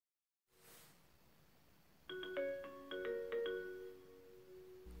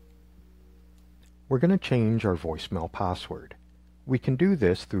We're going to change our voicemail password. We can do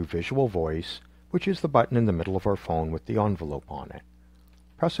this through Visual Voice, which is the button in the middle of our phone with the envelope on it.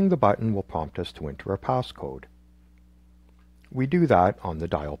 Pressing the button will prompt us to enter our passcode. We do that on the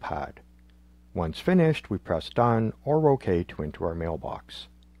dial pad. Once finished, we press Done or OK to enter our mailbox.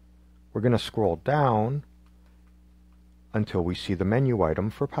 We're going to scroll down until we see the menu item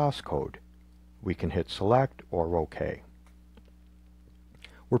for passcode. We can hit Select or OK.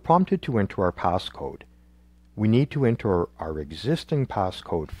 We're prompted to enter our passcode. We need to enter our existing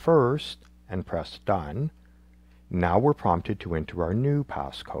passcode first and press Done. Now we're prompted to enter our new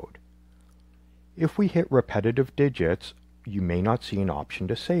passcode. If we hit repetitive digits, you may not see an option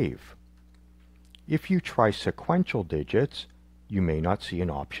to save. If you try sequential digits, you may not see an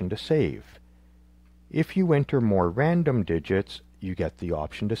option to save. If you enter more random digits, you get the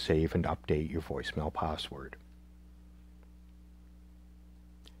option to save and update your voicemail password.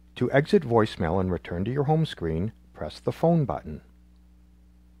 To exit voicemail and return to your home screen, press the phone button.